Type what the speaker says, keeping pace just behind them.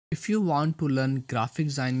If you want to learn graphic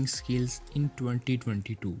designing skills in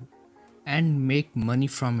 2022 and make money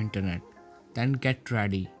from internet, then get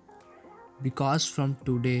ready because from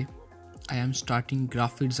today I am starting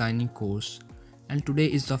graphic designing course and today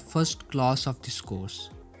is the first class of this course.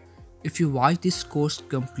 If you watch this course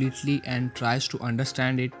completely and tries to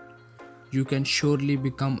understand it, you can surely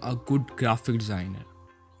become a good graphic designer.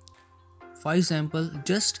 For example,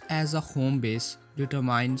 just as a home base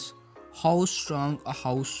determines how strong a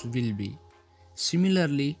house will be,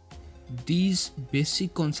 similarly, these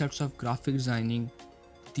basic concepts of graphic designing,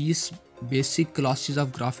 these basic classes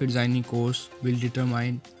of graphic designing course will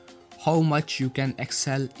determine how much you can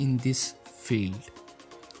excel in this field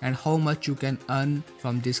and how much you can earn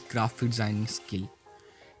from this graphic designing skill.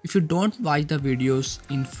 If you don't watch the videos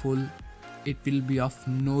in full, it will be of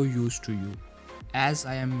no use to you, as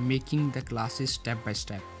I am making the classes step by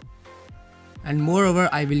step. And moreover,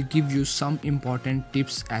 I will give you some important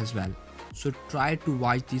tips as well. So try to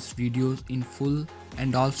watch these videos in full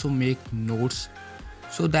and also make notes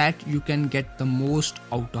so that you can get the most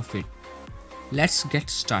out of it. Let's get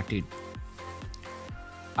started.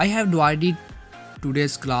 I have divided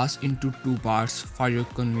today's class into two parts for your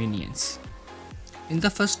convenience. In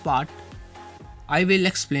the first part, I will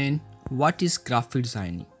explain what is graphic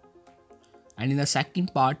designing. And in the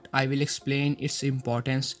second part, I will explain its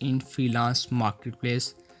importance in freelance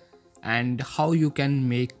marketplace and how you can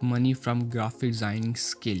make money from graphic designing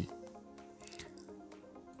skill.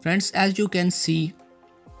 Friends, as you can see,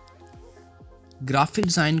 graphic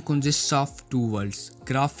design consists of two words,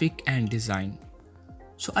 graphic and design.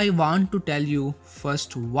 So I want to tell you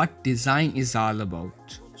first what design is all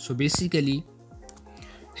about. So basically,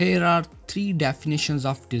 here are three definitions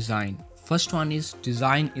of design. First one is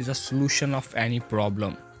design is a solution of any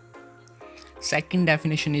problem. Second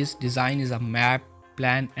definition is design is a map,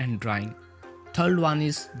 plan and drawing. Third one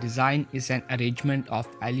is design is an arrangement of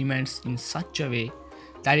elements in such a way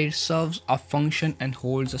that it serves a function and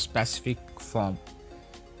holds a specific form.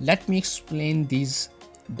 Let me explain these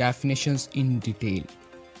definitions in detail.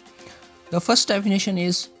 The first definition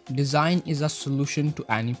is design is a solution to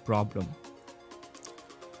any problem.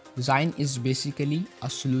 Design is basically a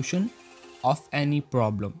solution of any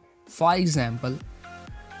problem. For example,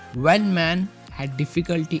 when man had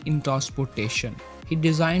difficulty in transportation, he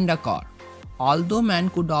designed a car. Although man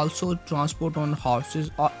could also transport on horses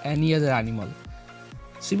or any other animal.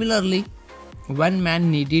 Similarly, when man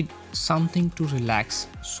needed something to relax,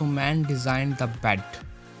 so man designed the bed.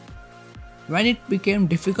 When it became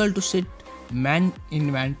difficult to sit, man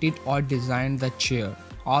invented or designed the chair.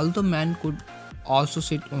 Although man could also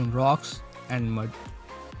sit on rocks and mud.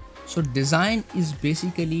 So design is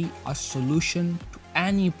basically a solution to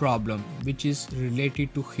any problem which is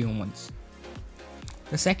related to humans.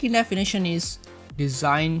 The second definition is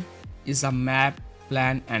design is a map,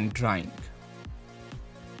 plan and drawing.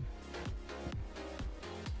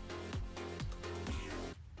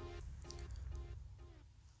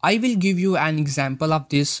 I will give you an example of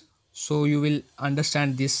this so you will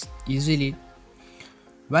understand this easily.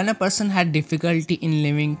 When a person had difficulty in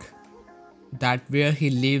living, that where he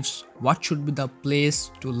lives, what should be the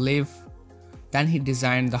place to live, then he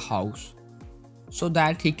designed the house so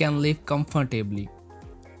that he can live comfortably.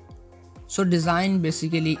 So design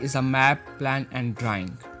basically is a map, plan and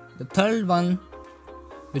drawing. The third one,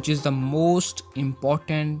 which is the most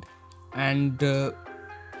important and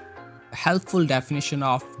helpful definition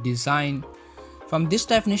of design. From this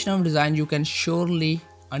definition of design, you can surely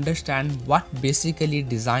understand what basically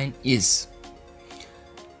design is.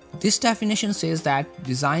 This definition says that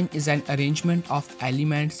design is an arrangement of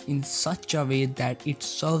elements in such a way that it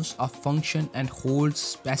serves a function and holds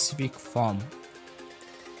specific form.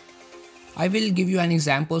 I will give you an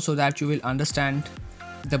example so that you will understand.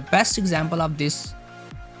 The best example of this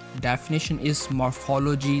definition is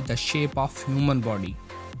morphology, the shape of human body.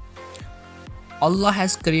 Allah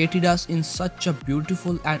has created us in such a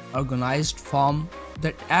beautiful and organized form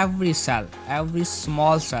that every cell, every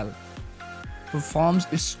small cell, performs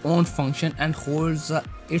its own function and holds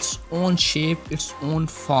its own shape, its own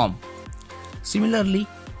form. Similarly,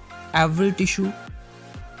 every tissue,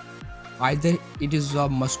 either it is a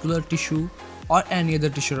muscular tissue or any other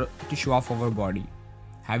tissue of our body,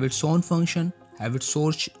 have its own function, have its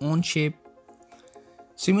own shape.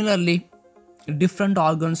 Similarly, different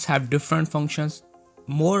organs have different functions.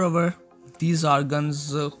 Moreover, these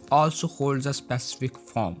organs also hold a specific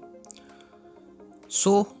form.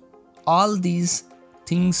 So all these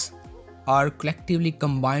things are collectively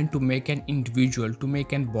combined to make an individual, to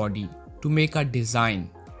make a body, to make a design.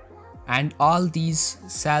 And all these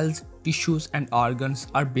cells tissues and organs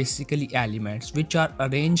are basically elements which are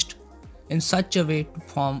arranged in such a way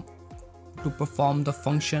to perform the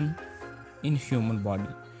function in human body.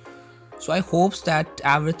 So I hope that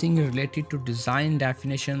everything related to design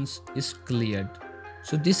definitions is cleared.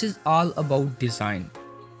 So this is all about design.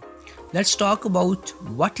 Let's talk about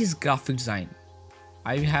what is graphic design.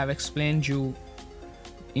 I have explained you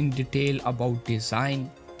in detail about design,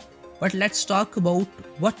 but let's talk about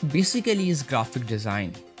what basically is graphic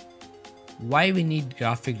design. Why we need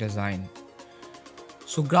graphic design?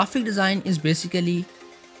 So graphic design is basically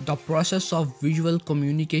the process of visual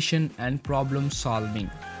communication and problem solving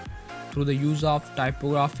through the use of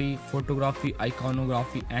typography, photography,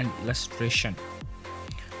 iconography, and illustration.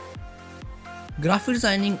 Graphic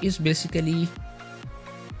designing is basically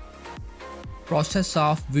process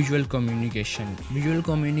of visual communication. Visual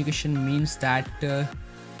communication means that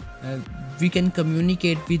we can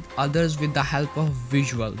communicate with others with the help of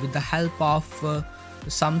visual, with the help of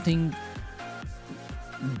something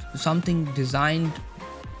designed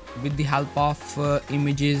with the help of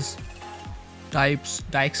images, types,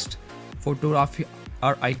 text, photography,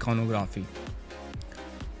 or iconography.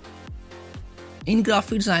 In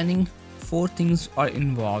graphic designing, 4 things are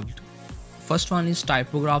involved. First one is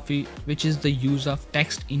typography, which is the use of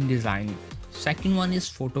text in designing. Second one is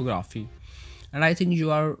photography, and I think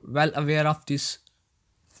you are well aware of this.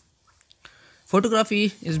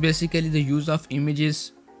 Photography is basically the use of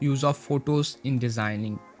images, use of photos in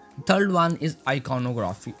designing. Third one is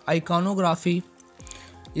iconography. Iconography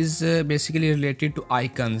is basically related to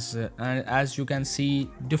icons, and as you can see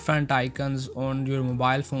different icons on your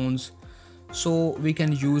mobile phones, so we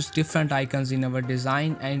can use different icons in our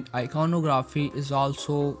design, and iconography is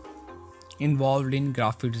also involved in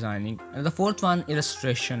graphic designing. And the fourth one,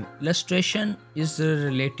 illustration. Illustration is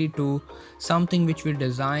related to something which we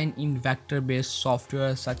design in vector based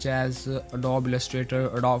software such as Adobe Illustrator,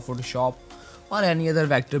 Adobe Photoshop, or any other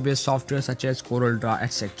vector based software such as CorelDRAW,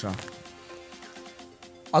 etc.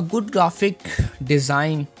 A good graphic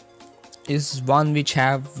design is one which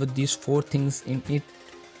have these 4 things in it,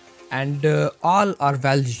 and all are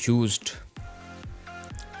well used.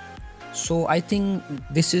 So I think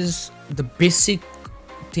this is the basic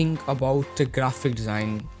thing about the graphic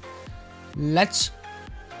design. Let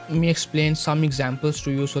me explain some examples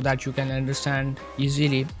to you so that you can understand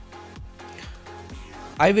easily.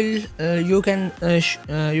 I will you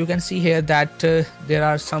can see here that there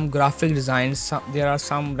are some graphic designs, there are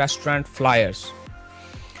some restaurant flyers.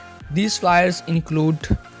 These flyers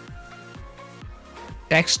include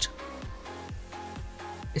text,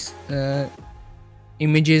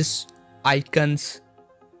 images, icons,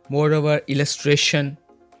 moreover illustration.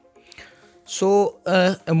 So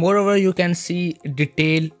moreover you can see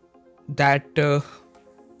detail that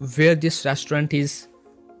where this restaurant is,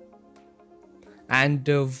 and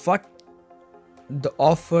what the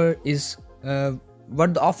offer is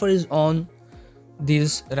on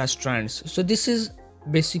these restaurants. So this is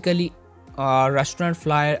basically a restaurant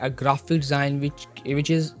flyer, a graphic design which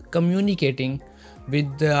is communicating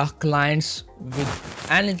with the clients,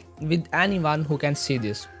 with anyone who can see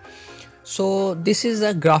this. So this is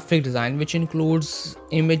a graphic design which includes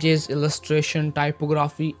images, illustration,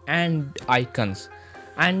 typography, and icons,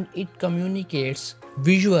 and it communicates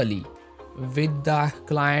visually with the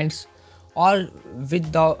clients or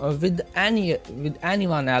with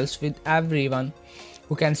anyone else, with everyone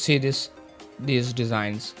who can see these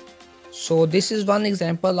designs. So this is one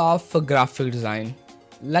example of a graphic design.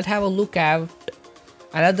 Let's have a look at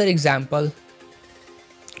another example.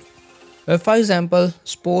 For example,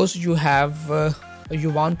 suppose you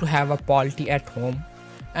want to have a party at home,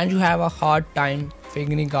 and you have a hard time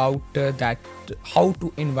figuring out that how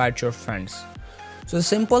to invite your friends. So the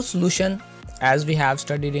simple solution, as we have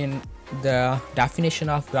studied in the definition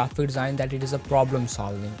of graphic design, that it is a problem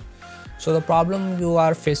solving. So the problem you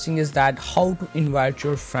are facing is that how to invite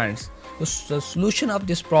your friends. So the solution of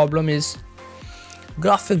this problem is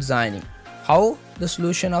graphic designing. How the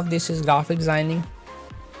solution of this is graphic designing?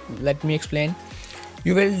 Let me explain.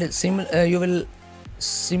 You will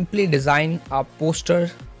simply design a poster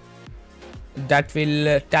that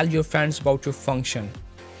will tell your friends about your function,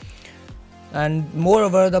 and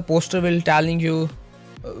moreover the poster will telling you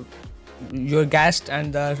your guest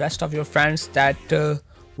and the rest of your friends that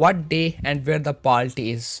what day and where the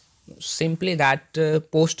party is. Simply that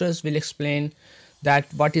posters will explain that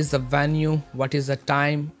what is the venue, what is the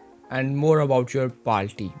time, and more about your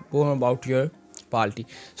party.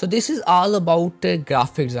 So this is all about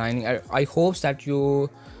graphic designing. I hope that you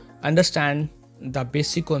understand the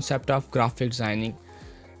basic concept of graphic designing.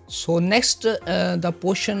 So next, the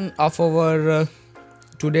portion of our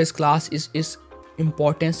today's class is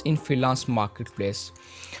importance in freelance marketplace.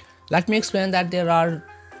 Let me explain that there are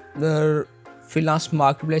the freelance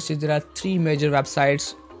marketplaces. There are three major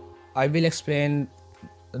websites. I will explain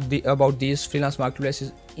about these freelance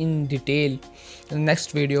marketplaces in detail in the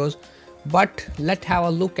next videos, but let's have a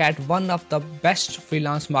look at one of the best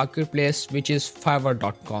freelance marketplace, which is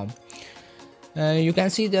Fiverr.com. You can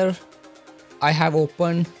see there I have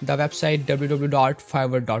opened the website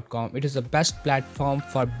www.fiverr.com. It is the best platform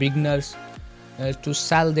for beginners to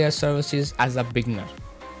sell their services as a beginner.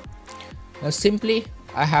 Simply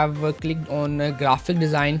I have clicked on graphic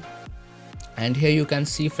design, and here you can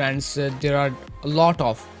see, friends, there are a lot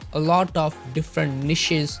of different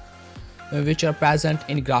niches which are present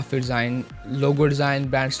in graphic design: logo design,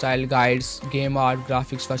 brand style guides, game art,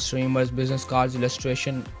 graphics for streamers, business cards,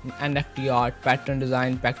 illustration, NFT art, pattern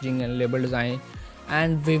design, packaging and label design.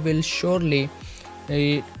 And we will surely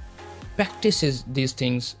practices these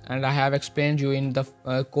things, and I have explained you in the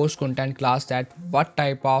course content class that what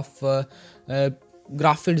type of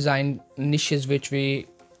graphic design niches which we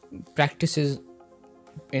practices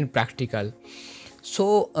in practical.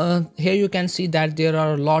 So here you can see that there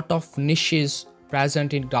are a lot of niches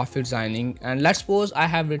present in graphic designing, and let's suppose I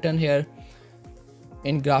have written here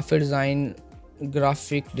in graphic design,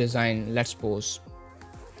 let's suppose.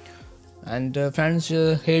 And friends,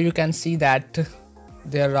 here you can see that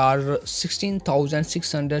there are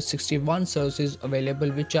 16,661 services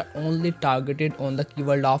available which are only targeted on the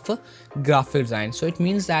keyword of graphic design. So it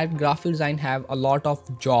means that graphic design have a lot of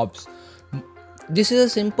jobs. This is a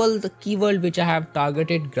simple the keyword which I have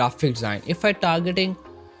targeted: graphic design. If I targeting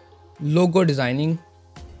logo designing,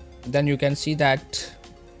 then you can see that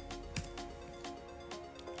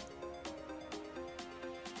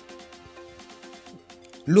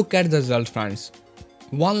look at the result, friends.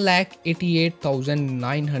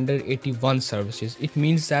 1,88,981 services. It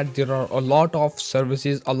means that there are a lot of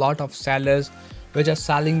services, a lot of sellers which are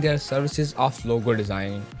selling their services of logo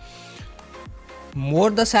designing. More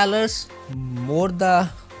the sellers, more the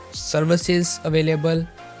services available,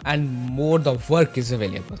 and more the work is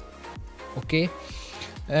available. Okay,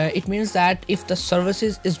 it means that if the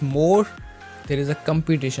services is more, there is a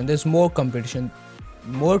competition, there's more competition.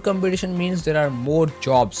 More competition means there are more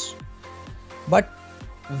jobs. But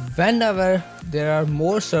whenever there are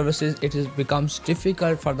more services, it becomes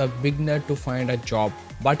difficult for the beginner to find a job.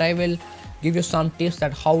 But I will give you some tips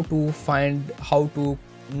that how to find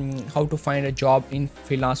a job in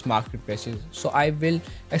freelance marketplaces. So I will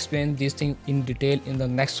explain these things in detail in the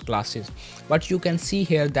next classes. But you can see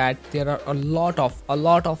here that there are a lot of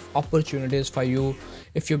opportunities for you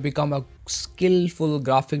if you become a skillful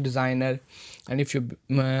graphic designer, and if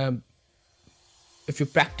you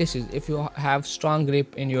practice it, if you have strong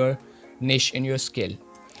grip in your niche, in your skill.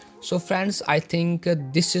 So friends, I think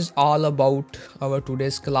this is all about our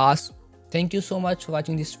today's class. Thank you so much for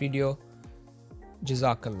watching this video.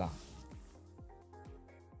 Jazakallah.